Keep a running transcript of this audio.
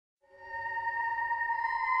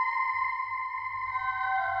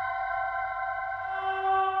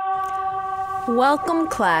Welcome,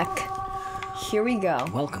 Clack. Here we go.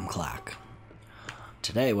 Welcome, Clack.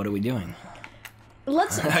 Today, what are we doing?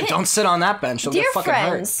 Let's. Don't sit on that bench. You'll Dear get fucking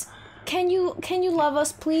friends, hurt. can you love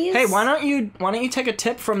us, please? Hey, why don't you take a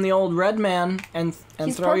tip from the old red man and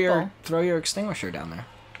He's throw purple. your extinguisher down there,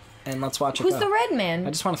 and let's watch it Who's go. the red man?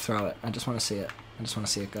 I just want to throw it. I just want to see it. I just want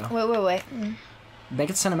to see it go. Wait. Make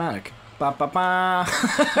it cinematic. Ba ba ba.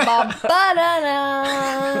 Ba ba da da.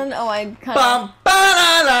 Oh, I kind Ba ba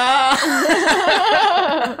da da.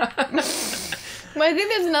 I think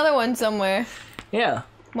there's another one somewhere. Yeah.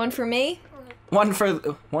 One for me. One for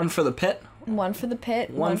the pit. One for the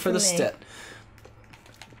pit. One for the me. stit.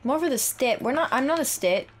 More for the stit. I'm not a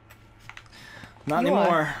stit. Not You are.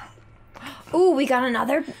 anymore. Ooh, we got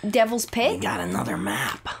another Devil's Pit. We got another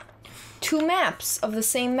map. 2 maps of the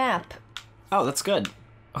same map. Oh, that's good.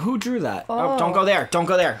 Who drew that? Oh. Oh, don't go there. Don't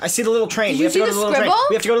go there. I see the little train. Did We you have to go see to the the little train. scribble?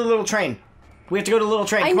 We have to go to the little train. We have to go to the little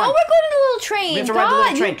train. I Come know on. we're going to the little train. We have to God,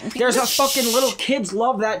 ride the little train. There's a fucking little kids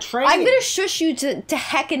love that train. I'm gonna shush you to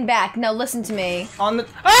heck and back. Now listen to me. On the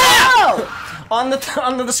Oh! on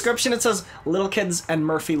the description it says little kids and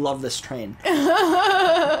Murphy love this train.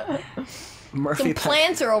 Murphy Some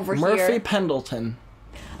plants are over Murphy here. Pendleton.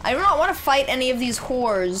 I do not want to fight any of these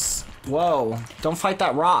whores. Whoa! Don't fight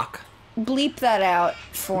that rock. Bleep that out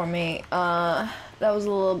for me. That was a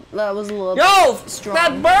little. Yo! strong.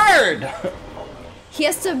 That bird! He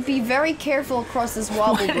has to be very careful across this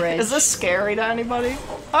wobble bridge. Is this scary to anybody?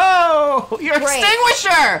 Oh! Your Great.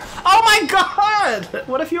 extinguisher! Oh my god!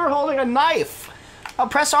 What if you were holding a knife? Oh,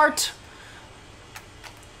 press art.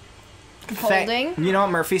 Holding? You know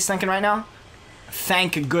what Murphy's thinking right now?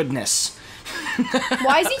 Thank goodness.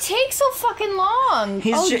 Why does he take so fucking long?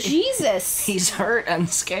 He's Oh ju- Jesus! He's hurt and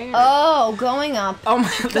scared. Oh, going up. Oh my,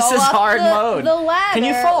 this Go is up hard mode. The ladder. Can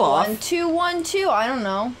you fall off? 1, 2, 1, 2. I don't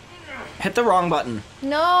know. Hit the wrong button.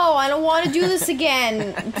 No, I don't want to do this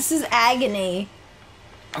again. This is agony.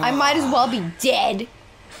 I might as well be dead.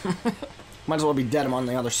 Might as well be dead. I'm on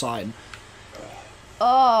the other side.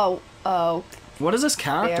 Oh. What is this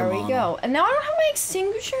character There we model? go. And now I don't have my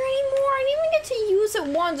extinguisher anymore. I didn't even get to use it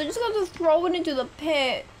once. I just got to throw it into the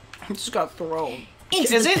pit. I just got thrown.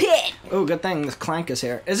 Into the pit. Oh, good thing this Clank is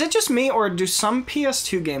here. Is it just me, or do some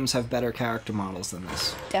PS2 games have better character models than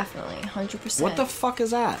this? Definitely, 100%. What the fuck is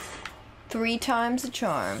that? 3 times the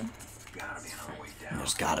charm.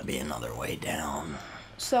 There's gotta be another way down.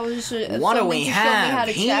 So it's What do we have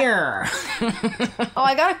here? Oh,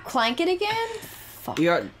 I gotta clank it again? Fuck.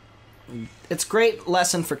 It's great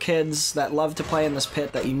lesson for kids that love to play in this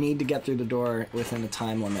pit that you need to get through the door within a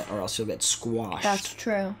time limit or else you'll get squashed. That's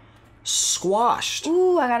true. Squashed.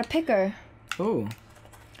 Ooh, I got a picker. Ooh.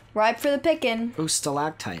 Ripe for the picking. Ooh,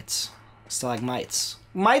 stalactites. Stalagmites.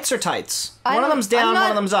 Mites or tights? I One of don't- them's down, I'm not- one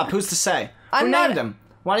of them's up. Who's to say? Who I'm not- named them?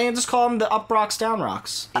 Why don't you just call them the up rocks, down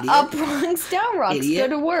rocks? Idiot. Up rocks, down rocks. Idiot.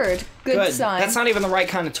 Good word. Good sign. That's not even the right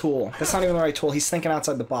kind of tool. That's not even the right tool. He's thinking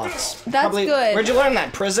outside the box. That's good. Where'd you learn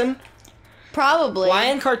that? Prison? Probably. Why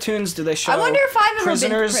in cartoons do they show I wonder if I've ever been to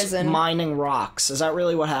prisoners prison. mining rocks? Is that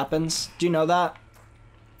really what happens? Do you know that?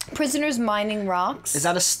 Prisoners mining rocks. Is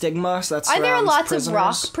that a stigma? So that Are there surrounds lots prisoners? of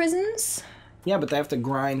rock prisons? Yeah, but they have to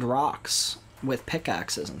grind rocks with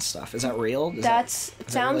pickaxes and stuff. Is that real? It is that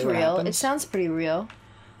sounds really what real. It happens? sounds pretty real.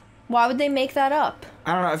 Why would they make that up?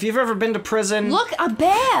 I don't know. If you've ever been to prison... Look, a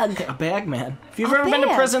bag! A bag, man. If you've A ever been to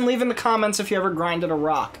bag. prison, leave in the comments if you ever grinded a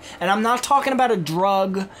rock. And I'm not talking about a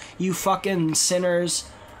drug, you fucking sinners.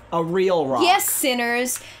 A real rock. Yes,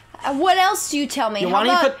 sinners. What else do you tell me? Yeah, How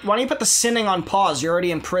about, why don't you put the sinning on pause? You're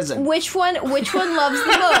already in prison. which one loves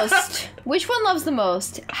the most? Which one loves the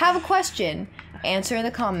most? Have a question. Answer in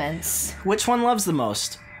the comments. Which one loves the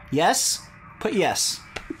most? Yes? Put yes.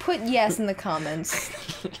 Put yes in the comments.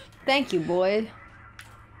 Thank you, Boyd.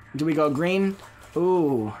 Do we go green?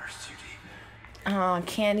 Ooh. Oh,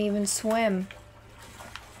 can't even swim.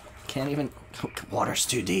 Can't even... Water's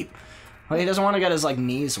too deep. Well, he doesn't want to get his, like,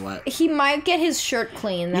 knees wet. He might get his shirt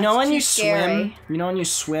clean. That's You know when too you scary. swim? You know when you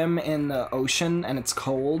swim in the ocean and it's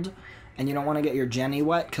cold? And you don't want to get your Jenny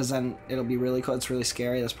wet because then it'll be really cold. It's really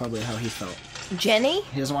scary. That's probably how he felt. Jenny?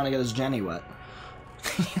 He doesn't want to get his Jenny wet.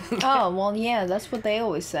 Oh, well, yeah, that's what they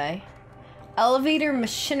always say. Elevator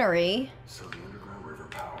machinery. So the underground river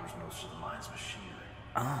powers most of the mine's machinery.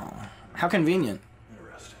 Oh. How convenient.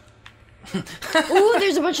 Interesting. Ooh,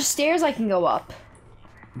 there's a bunch of stairs I can go up.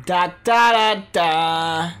 Da da da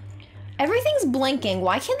da. Everything's blinking.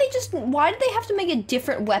 Why can't they just... Why do they have to make a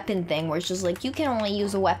different weapon thing where it's just like, you can only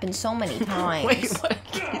use a weapon so many times? Wait, what?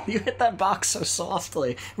 You hit that box so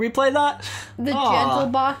softly. Replay that? The Aw. gentle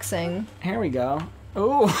boxing. Here we go.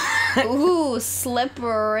 Ooh. Ooh,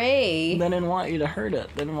 slippery. They didn't want you to hurt it.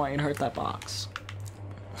 They didn't want you to hurt that box.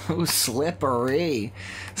 Ooh, slippery.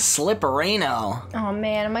 Slipperino. Oh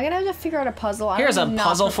man, am I gonna have to figure out a puzzle? Here's a I'm not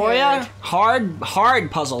puzzle for you. prepared.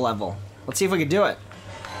 Hard puzzle level. Let's see if we can do it.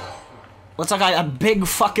 Looks like a big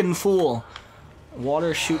fucking fool.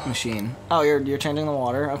 Water shoot machine. Oh, you're changing the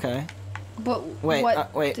water. Okay. But Wait,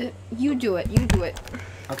 what? wait. You do it. You do it.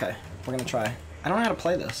 Okay, we're gonna try. I don't know how to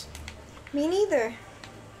play this. Me neither.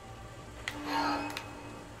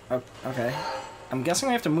 Oh, okay. I'm guessing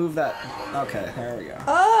we have to move that. Okay, there we go.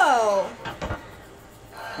 Oh.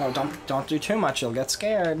 Oh, don't do too much. You'll get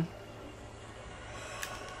scared.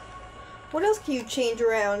 What else can you change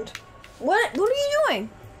around? What are you doing?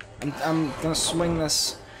 I'm gonna swing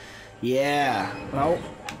this. Yeah. Nope.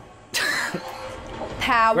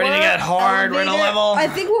 Power. Ready to get hard, we're in a elevator. level. I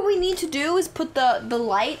think what we need to do is put the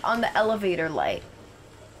light on the elevator light.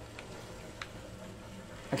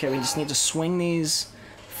 Okay, we just need to swing these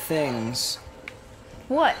things.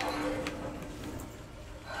 What?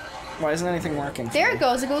 Why isn't anything working? for There me? it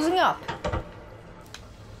goes. It goes up.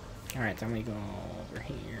 Alright, then we go over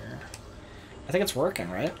here. I think it's working,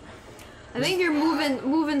 right? I think you're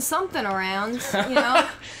moving something around. You know.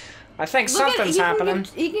 I think Look at- something's he can happening.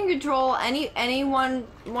 He can control any one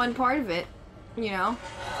part of it. You know.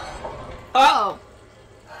 Oh!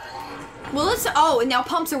 Well, let's. Oh, and now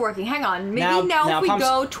pumps are working. Hang on. Maybe now if we pumps,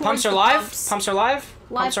 go towards pumps are the live. Pumps. Pumps are live.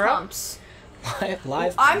 Live Pumps are pumps. up.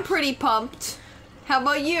 Live. I'm pretty pumped. How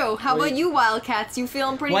about you? How about you, Wildcats? You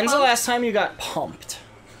feeling pretty When's pumped? the last time you got pumped?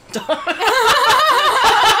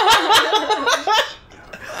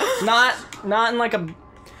 Not in like a.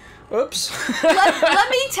 Oops. let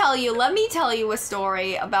me tell you a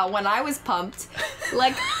story about when I was pumped.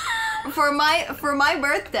 Like for my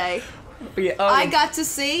birthday, Yeah, I got to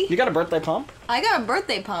see. You got a birthday pump? I got a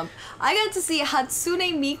birthday pump. I got to see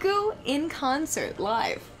Hatsune Miku in concert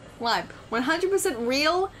live. 100%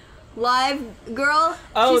 real, live girl.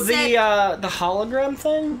 Oh, She said- the hologram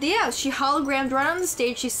thing? Yeah, she hologrammed right on the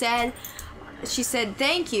stage. She said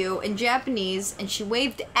thank you in Japanese, and she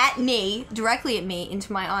waved at me, directly at me,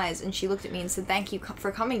 into my eyes, and she looked at me and said, thank you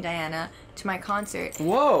for coming, Diana, to my concert.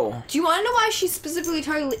 Whoa. Do you want to know why she specifically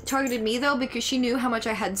targeted me, though? Because she knew how much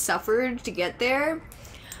I had suffered to get there.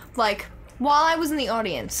 Like, while I was in the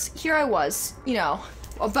audience, here I was, you know,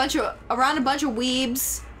 around a bunch of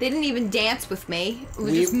weebs. They didn't even dance with me. It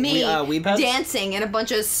was just me weebheads? dancing and a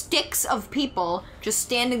bunch of sticks of people just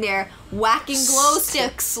standing there whacking glow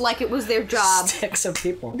sticks like it was their job. Sticks of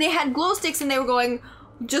people. They had glow sticks and they were going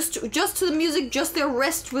just to the music. Just their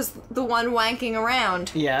wrist was the one wanking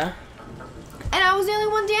around. Yeah. And I was the only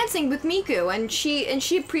one dancing with Miku, and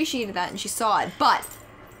she appreciated that and she saw it.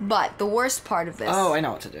 But the worst part of this. Oh, I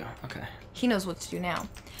know what to do. Okay. He knows what to do now.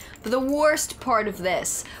 But the worst part of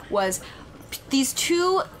this was these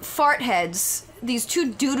two fart heads, these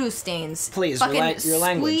two doo-doo stains. Please, fucking your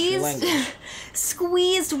language.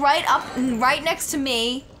 squeezed right up, right next to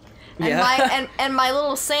me, and Yeah. my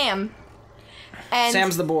little Sam. And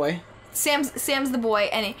Sam's the boy. Sam's the boy,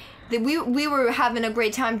 and we were having a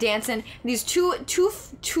great time dancing. These two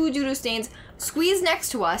doo-doo stains squeezed next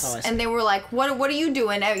to us, Oh, I see. and they were like, what are you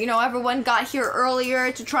doing? You know, everyone got here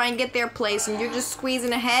earlier to try and get their place, and you're just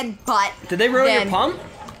squeezing ahead, but Did they ruin your then pump?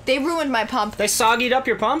 They ruined my pump. They soggied up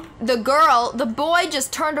your pump? The boy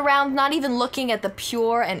just turned around, not even looking at the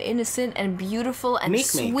pure and innocent and beautiful and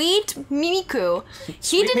sweet Miku.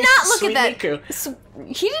 He did not look at that. Miku.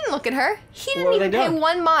 He didn't look at her. He What were didn't even they pay doing?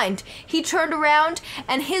 one mind. He turned around,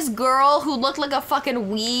 and his girl, who looked like a fucking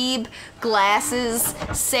weeb, glasses,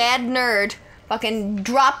 sad nerd, fucking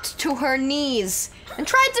dropped to her knees and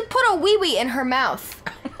tried to put a wee-wee in her mouth.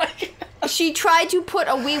 She tried to put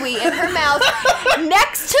a wee-wee in her mouth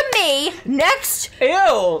next to me, Ew!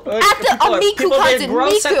 at the Miku people concert. get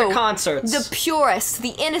gross at the Miku, concerts. the purest,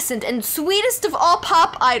 the innocent, and sweetest of all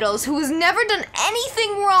pop idols, who has never done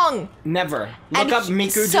anything wrong. Never. Look And up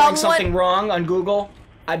Miku doing someone- something wrong on Google.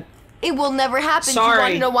 It will never happen. Sorry. Do you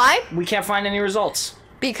want to know why? We can't find any results.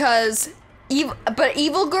 Because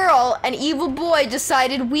evil girl and evil boy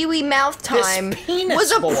decided wee-wee mouth time penis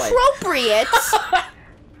was boy. appropriate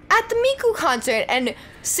at the Miku concert. And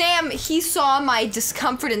Sam, he saw my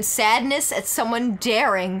discomfort and sadness at someone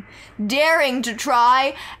daring to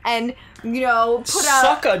try and you know,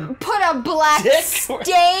 Suck a put a black dick.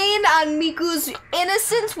 stain on Miku's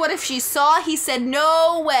innocence. What if she saw? He said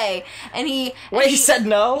no way, and he said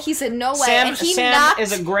no. He said no way, Sam, and he Sam knocked.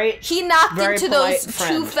 is a great. He knocked very into polite those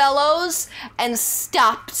friend. two fellows and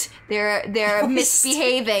stopped their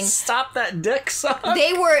misbehaving. Stop that dick suck.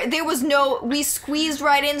 We squeezed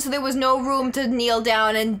right in, so there was no room to kneel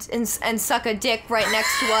down and suck a dick right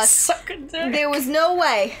next to us. Suck a dick. There was no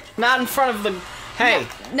way. Not in front of the. Hey.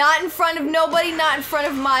 Not in front of nobody, not in front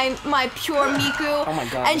of my pure Miku. Oh my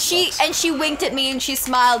god. And she winked at me and she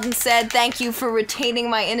smiled and said, "Thank you for retaining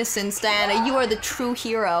my innocence, Diana. You are the true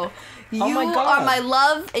hero. You my God. are my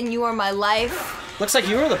love and you are my life." Looks like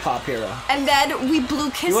you were the pop hero. And then we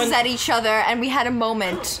blew kisses at each other and we had a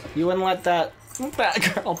moment. You wouldn't let that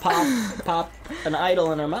girl pop an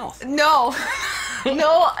idol in her mouth. No.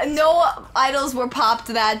 No idols were popped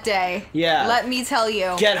that day. Yeah. Let me tell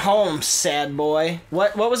you. Get home, sad boy.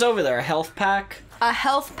 What was over there? A health pack? A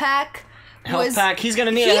health pack. Pack. He's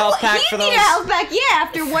gonna need a health pack for those. He need a health pack, yeah,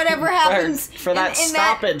 after whatever happens. For that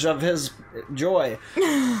stoppage of his joy.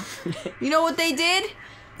 You know what they did?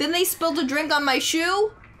 Then they spilled a drink on my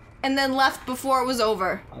shoe and then left before it was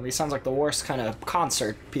over. Oh, these sounds like the worst kind of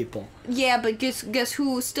concert people. Yeah, but guess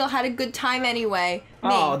who still had a good time anyway? Me.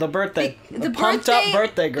 Oh, the birthday. The pumped up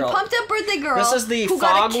birthday girl. The pumped up birthday girl. This is the who fog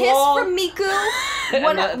got a kiss wall. from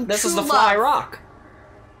Miku. This is the true Fly love. Rock.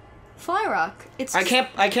 Fly Rock. It's I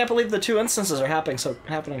can't believe the two instances are happening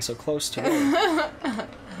so close to me.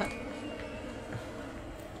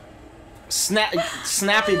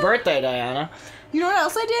 Snappy birthday, Diana. You know what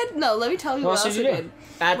else I did? No, let me tell you what else I did.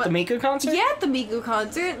 At the Miku concert? Yeah, at the Miku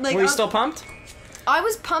concert. Like, were you still pumped? I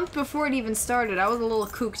was pumped before it even started. I was a little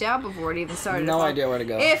cooked out before it even started. No idea where to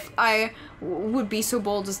go. If I would be so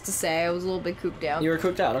bold as to say, I was a little bit cooked out. You were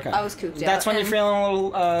cooked out, okay. I was cooked out. That's when you're feeling a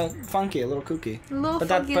little funky, a little kooky. A little but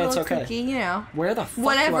funky, but a it's little okay. kooky, you know. Where the fuck do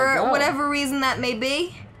I go? Whatever reason that may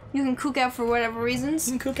be. You can kook out for whatever reasons.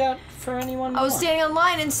 You can kook out for anyone. I was standing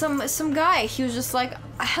online and some guy, he was just like,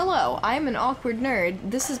 "Hello, I'm an awkward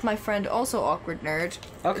nerd. This is my friend, also awkward nerd.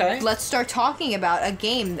 Okay. Let's start talking about a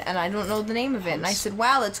game," and I don't know the name of it. And I said,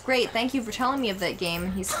 "Wow, that's great. Thank you for telling me of that game."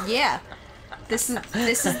 And he said, "Yeah, this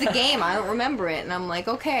is the game. I don't remember it." And I'm like,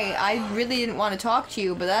 "Okay, I really didn't want to talk to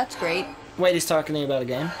you, but that's great." Wait, he's talking to you about a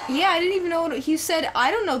game? Yeah, I didn't even know he said,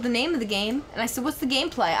 "I don't know the name of the game." And I said, "What's the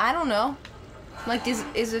gameplay?" "I don't know." Like, is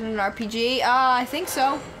it an RPG? I think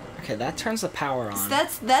so. Okay, that turns the power on. So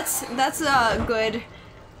that's a good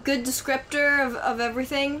descriptor of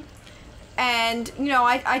everything. And you know,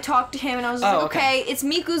 I talked to him and I was like, okay, it's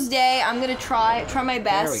Miku's day. I'm gonna try my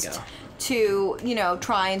best. There we go. To, you know,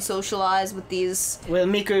 try and socialize with these... With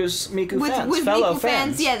Miku fans, with fellow Miku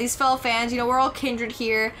fans. Yeah, these fellow fans. You know, we're all kindred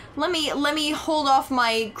here. Let me hold off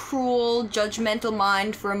my cruel, judgmental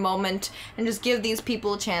mind for a moment and just give these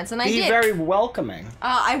people a chance. And I did. Be very welcoming.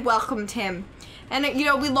 I welcomed him. And, you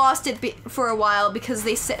know, we lost it for a while because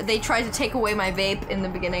they tried to take away my vape in the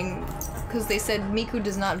beginning because they said Miku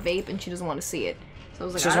does not vape and she doesn't want to see it. I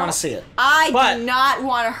was like, She doesn't want to see it. I do not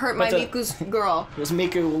want to hurt my Miku's girl. Does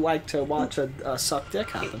Miku like to watch a suck dick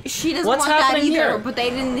happen? She doesn't want that either, but they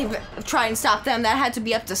didn't even try and stop them. That had to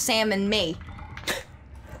be up to Sam and me.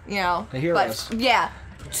 You know. The heroes. But, yeah.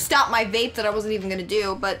 Stop my vape that I wasn't even going to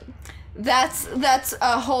do, but that's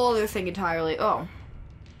a whole other thing entirely. Oh.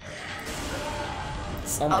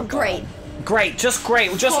 Oh my God. Great. Great, just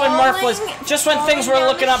great. Just when things were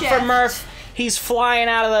looking up for Murph. He's flying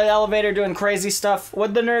out of the elevator doing crazy stuff.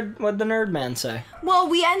 What'd the nerd man say? Well,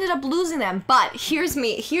 we ended up losing them, but here's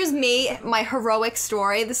me, my heroic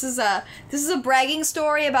story. This is a bragging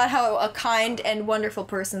story about how a kind and wonderful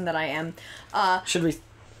person that I am. Should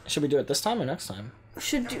we do it this time or next time?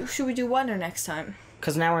 Should we do one or next time?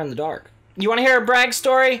 Because now we're in the dark. You want to hear a brag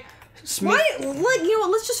story? What? You know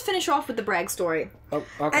what? Let's just finish off with the brag story. Oh,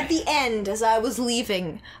 okay. At the end, as I was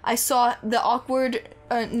leaving, I saw the awkward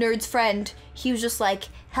nerd's friend. He was just like,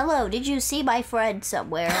 "Hello, did you see my friend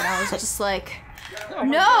somewhere?" And I was just like,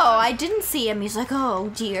 "No, I didn't see him." He's like, "Oh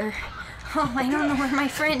dear. Oh, I don't know where my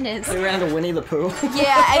friend is." He ran to Winnie the Pooh.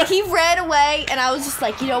 Yeah, and he ran away, and I was just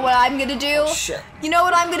like, you know what I'm gonna do? Oh, shit. You know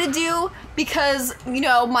what I'm gonna do? Because, you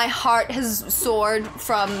know, my heart has soared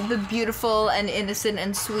from the beautiful and innocent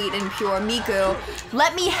and sweet and pure Miku.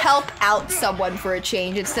 Let me help out someone for a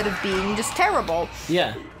change instead of being just terrible.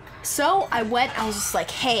 Yeah. So I went, I was just like,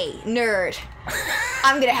 "Hey, nerd,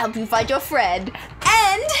 I'm gonna help you find your friend."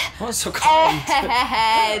 And... Oh, so kind.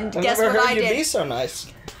 And guess what I did? I've never heard you be so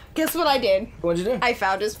nice. Guess what I did? What'd you do? I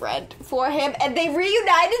found his friend for him, and they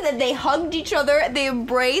reunited, and they hugged each other, and they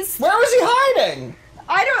embraced. Where was he hiding?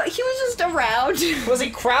 He was just around. Was he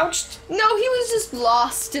crouched? No, he was just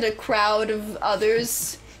lost in a crowd of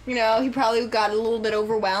others. You know, he probably got a little bit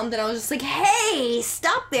overwhelmed, and I was just like, "Hey,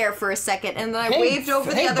 stop there for a second." And then I waved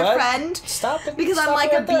over the other friend. Stop it. Because I'm stop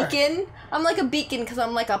like right a there. beacon. I'm like a beacon because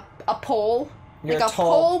I'm like a pole. You're like a a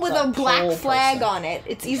tall- pole with a a black pole flag person. on it.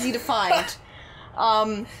 It's easy to find.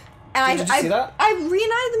 And Did you see that? I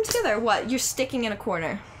reunited them together. What? You're sticking in a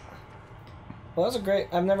corner. Well, that's a great.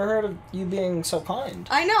 I've never heard of you being so kind.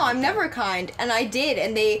 I know, I'm never kind, and I did,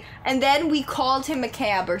 and then we called him a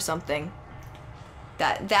cab or something.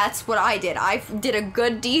 That's what I did. I did a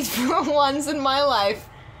good deed for once in my life.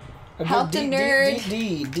 Helped a nerd.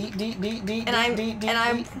 And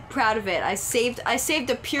I'm proud of it. I saved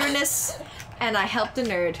the pureness, and I helped a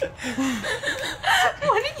nerd.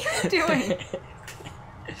 What are you doing?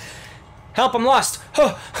 Help! I'm lost.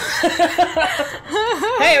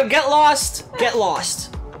 Hey, get lost! Get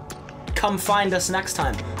lost. Come find us next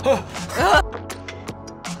time.